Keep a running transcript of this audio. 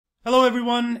Hello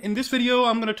everyone, in this video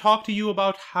I'm going to talk to you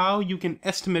about how you can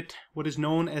estimate what is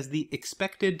known as the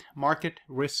expected market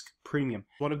risk premium,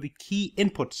 one of the key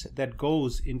inputs that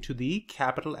goes into the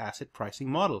capital asset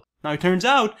pricing model. Now it turns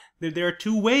out that there are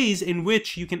two ways in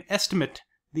which you can estimate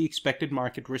the expected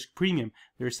market risk premium.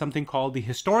 There's something called the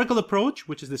historical approach,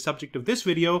 which is the subject of this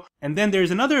video, and then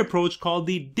there's another approach called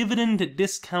the dividend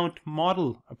discount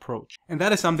model approach, and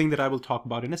that is something that I will talk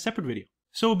about in a separate video.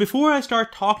 So before I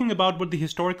start talking about what the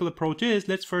historical approach is,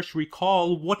 let's first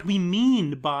recall what we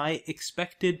mean by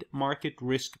expected market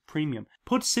risk premium.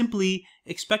 Put simply,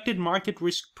 expected market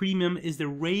risk premium is the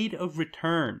rate of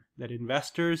return that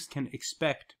investors can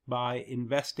expect by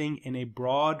investing in a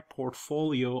broad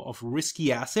portfolio of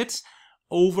risky assets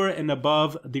over and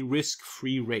above the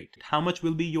risk-free rate. How much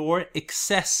will be your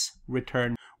excess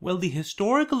return? Well, the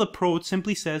historical approach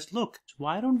simply says, look,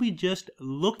 why don't we just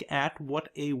look at what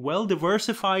a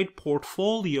well-diversified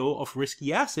portfolio of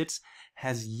risky assets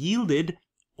has yielded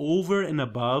over and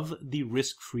above the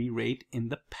risk-free rate in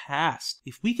the past.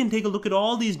 If we can take a look at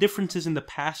all these differences in the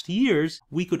past years,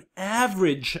 we could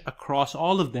average across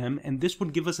all of them, and this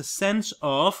would give us a sense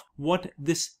of what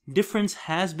this difference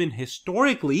has been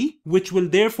historically, which will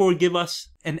therefore give us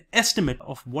an estimate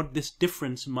of what this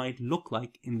difference might look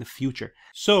like in the future.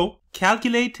 So,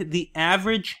 calculate the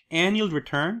average annual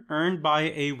return earned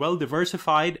by a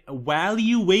well-diversified,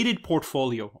 value-weighted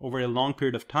portfolio over a long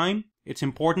period of time. It's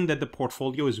important that the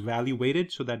portfolio is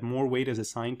value-weighted so that more weight is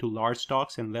assigned to large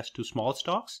stocks and less to small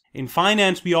stocks. In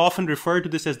finance, we often refer to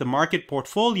this as the market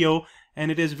portfolio, and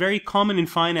it is very common in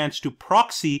finance to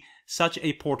proxy such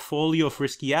a portfolio of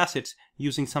risky assets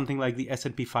using something like the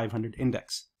S&P 500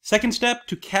 index. Second step,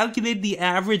 to calculate the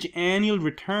average annual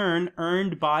return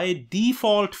earned by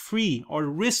default-free or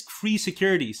risk-free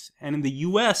securities. And in the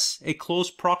US, a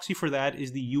close proxy for that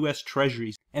is the US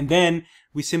Treasuries. And then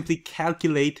we simply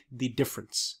calculate the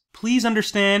difference. Please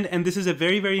understand, and this is a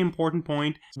very, very important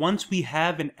point, once we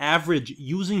have an average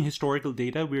using historical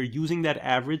data, we're using that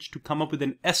average to come up with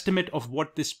an estimate of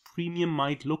what this premium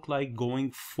might look like going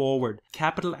forward.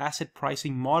 Capital asset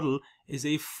pricing model is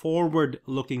a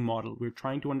forward-looking model. We're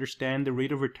trying to understand the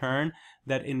rate of return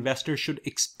that investors should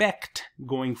expect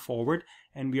going forward,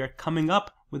 and we are coming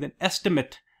up with an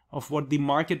estimate of what the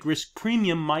market risk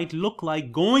premium might look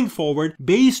like going forward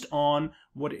based on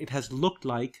what it has looked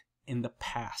like in the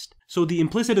past. So the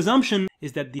implicit assumption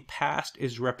is that the past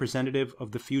is representative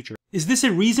of the future. Is this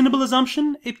a reasonable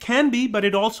assumption? It can be, but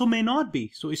it also may not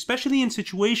be. So especially in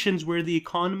situations where the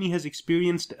economy has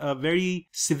experienced a very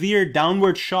severe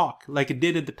downward shock, like it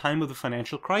did at the time of the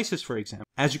financial crisis, for example.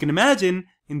 As you can imagine,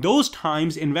 in those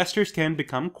times, investors can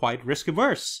become quite risk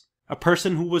averse. A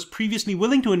person who was previously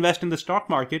willing to invest in the stock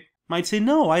market might say,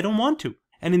 no, I don't want to.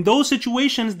 And in those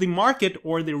situations, the market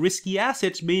or the risky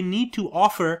assets may need to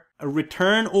offer a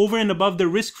return over and above the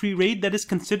risk-free rate that is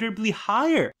considerably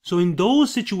higher. So in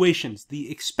those situations,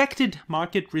 the expected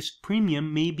market risk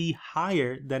premium may be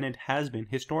higher than it has been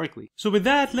historically. So with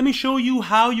that, let me show you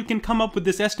how you can come up with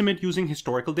this estimate using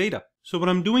historical data. So what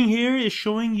I'm doing here is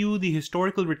showing you the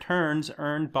historical returns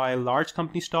earned by large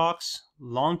company stocks,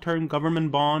 long-term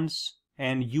government bonds,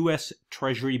 and US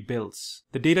Treasury bills.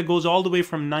 The data goes all the way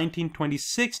from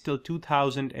 1926 till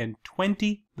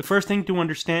 2020. The first thing to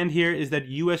understand here is that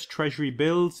US Treasury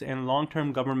bills and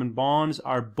long-term government bonds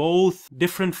are both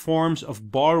different forms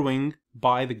of borrowing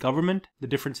by the government. The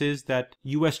difference is that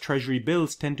US Treasury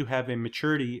bills tend to have a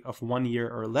maturity of 1 year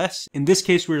or less. In this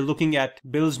case, we're looking at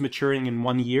bills maturing in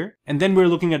 1 year. And then we're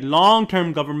looking at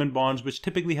long-term government bonds, which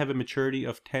typically have a maturity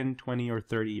of 10, 20, or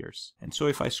 30 years. And so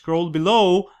if I scroll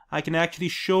below, I can actually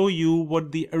show you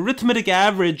what the arithmetic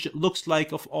average looks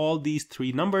like of all these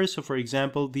three numbers. So for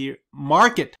example, the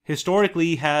market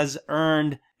historically has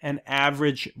earned an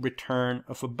average return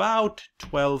of about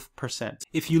 12%.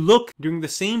 If you look during the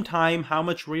same time how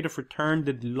much rate of return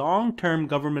did long-term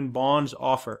government bonds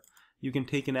offer, you can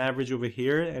take an average over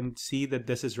here and see that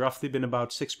this has roughly been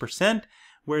about 6%,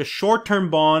 whereas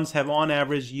short-term bonds have on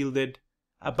average yielded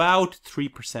about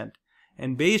 3%.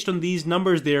 And based on these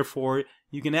numbers, therefore,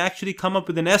 you can actually come up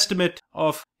with an estimate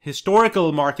of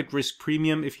historical market risk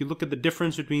premium. If you look at the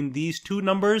difference between these two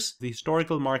numbers, the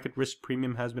historical market risk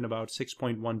premium has been about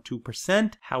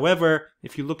 6.12%. However,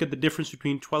 if you look at the difference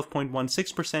between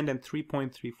 12.16% and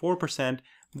 3.34%,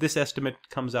 this estimate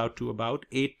comes out to about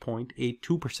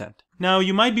 8.82%. Now,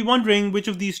 you might be wondering which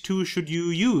of these two should you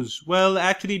use? Well,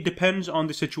 actually, it depends on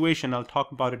the situation. I'll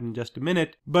talk about it in just a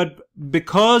minute. But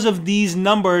because of these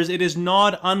numbers, it is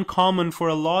not uncommon for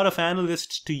a lot of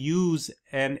analysts to use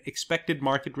an expected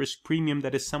market risk premium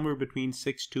that is somewhere between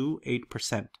 6 to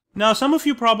 8%. Now, some of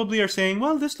you probably are saying,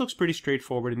 well, this looks pretty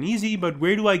straightforward and easy, but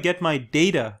where do I get my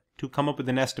data to come up with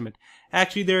an estimate?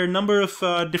 Actually, there are a number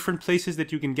of different places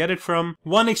that you can get it from.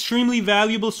 One extremely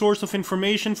valuable source of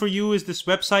information for you is this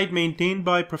website maintained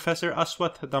by Professor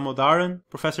Aswath Damodaran.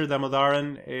 Professor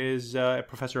Damodaran is a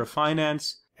professor of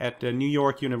finance at New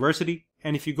York University.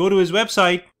 And if you go to his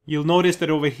website, you'll notice that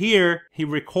over here, he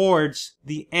records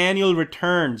the annual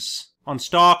returns on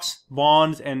stocks,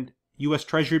 bonds, and US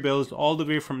Treasury bills all the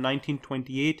way from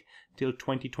 1928 till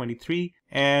 2023.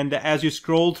 And as you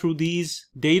scroll through these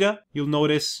data, you'll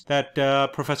notice that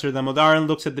Professor Damodaran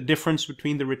looks at the difference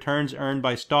between the returns earned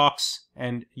by stocks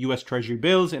and US Treasury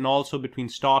bills, and also between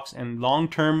stocks and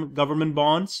long-term government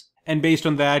bonds. And based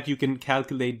on that, you can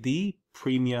calculate the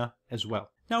premia as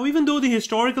well. Now, even though the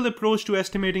historical approach to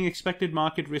estimating expected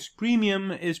market risk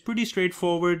premium is pretty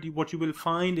straightforward, what you will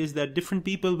find is that different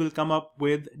people will come up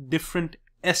with different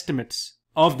estimates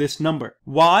of this number.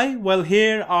 Why? Well,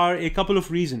 here are a couple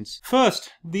of reasons. First,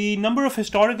 the number of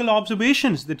historical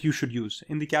observations that you should use.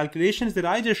 In the calculations that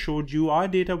I just showed you, our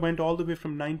data went all the way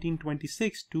from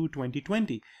 1926 to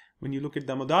 2020. When you look at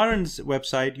Damodaran's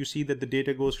website, you see that the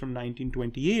data goes from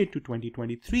 1928 to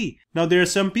 2023. Now, there are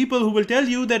some people who will tell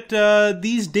you that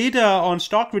these data on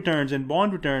stock returns and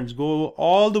bond returns go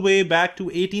all the way back to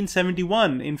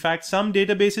 1871. In fact, some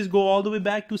databases go all the way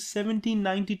back to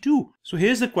 1792. So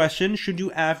here's the question, should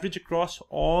you average across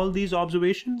all these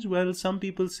observations? Well, some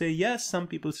people say yes, some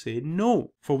people say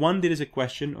no. For one, there is a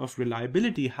question of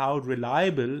reliability. How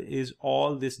reliable is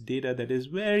all this data that is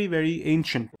very, very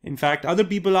ancient? In fact, other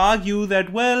people argue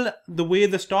that, well, the way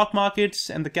the stock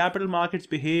markets and the capital markets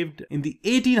behaved in the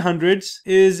 1800s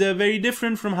is very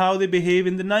different from how they behave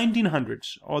in the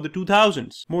 1900s or the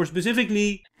 2000s. More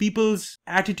specifically, people's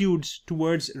attitudes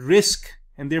towards risk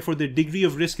and therefore the degree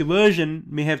of risk aversion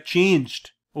may have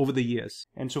changed over the years.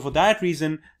 And so for that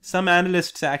reason, some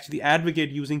analysts actually advocate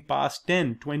using past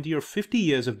 10, 20 or 50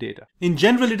 years of data. In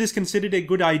general, it is considered a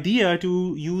good idea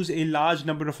to use a large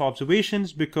number of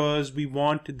observations because we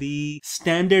want the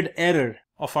standard error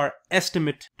of our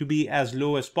estimate to be as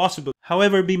low as possible.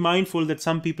 However, be mindful that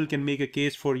some people can make a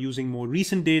case for using more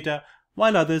recent data,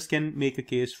 while others can make a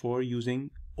case for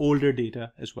using older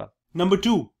data as well. Number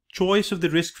two, choice of the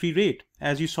risk-free rate.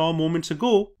 As you saw moments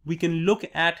ago, we can look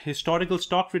at historical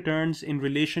stock returns in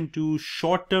relation to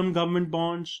short-term government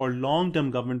bonds or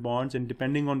long-term government bonds, and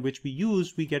depending on which we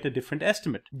use, we get a different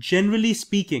estimate. Generally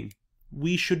speaking,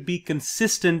 we should be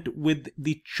consistent with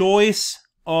the choice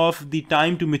of the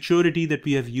time to maturity that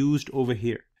we have used over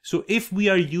here. So if we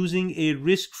are using a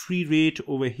risk-free rate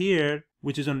over here,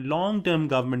 which is on long-term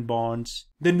government bonds,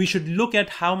 then we should look at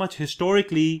how much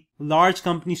historically large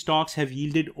company stocks have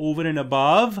yielded over and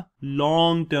above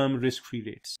long-term risk-free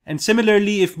rates. And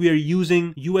similarly, if we are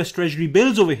using US Treasury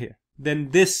bills over here,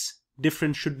 then this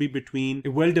difference should be between a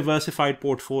well-diversified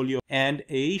portfolio and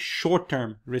a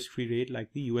short-term risk-free rate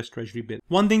like the US Treasury bill.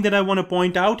 One thing that I want to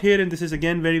point out here, and this is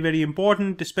again very, very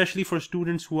important, especially for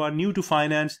students who are new to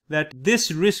finance, that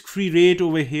this risk-free rate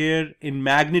over here in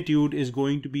magnitude is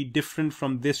going to be different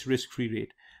from this risk-free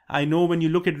rate. I know when you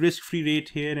look at risk-free rate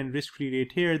here and risk-free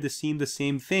rate here, they seem the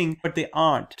same thing, but they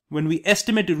aren't. When we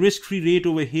estimate a risk-free rate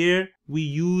over here, we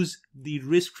use the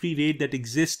risk-free rate that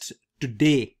exists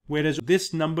today, whereas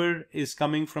this number is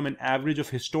coming from an average of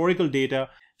historical data.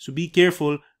 So be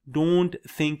careful. Don't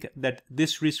think that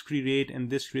this risk-free rate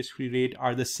and this risk-free rate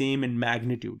are the same in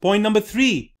magnitude. Point number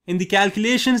three, in the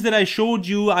calculations that I showed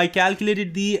you, I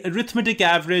calculated the arithmetic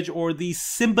average or the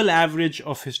simple average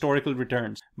of historical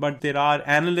returns. But there are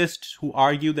analysts who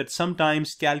argue that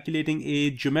sometimes calculating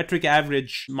a geometric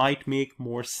average might make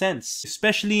more sense,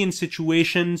 especially in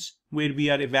situations where we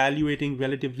are evaluating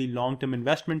relatively long-term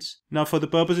investments. Now, for the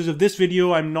purposes of this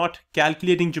video, I'm not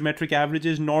calculating geometric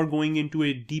averages nor going into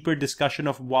a deeper discussion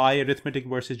of why arithmetic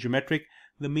versus geometric.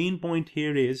 The main point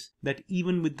here is that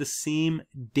even with the same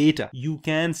data, you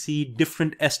can see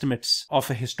different estimates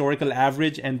of a historical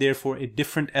average and therefore a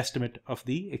different estimate of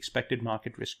the expected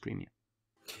market risk premium.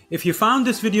 If you found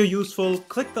this video useful,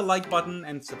 click the like button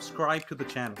and subscribe to the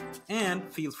channel. And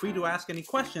feel free to ask any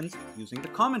questions using the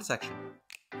comment section.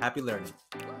 Happy learning.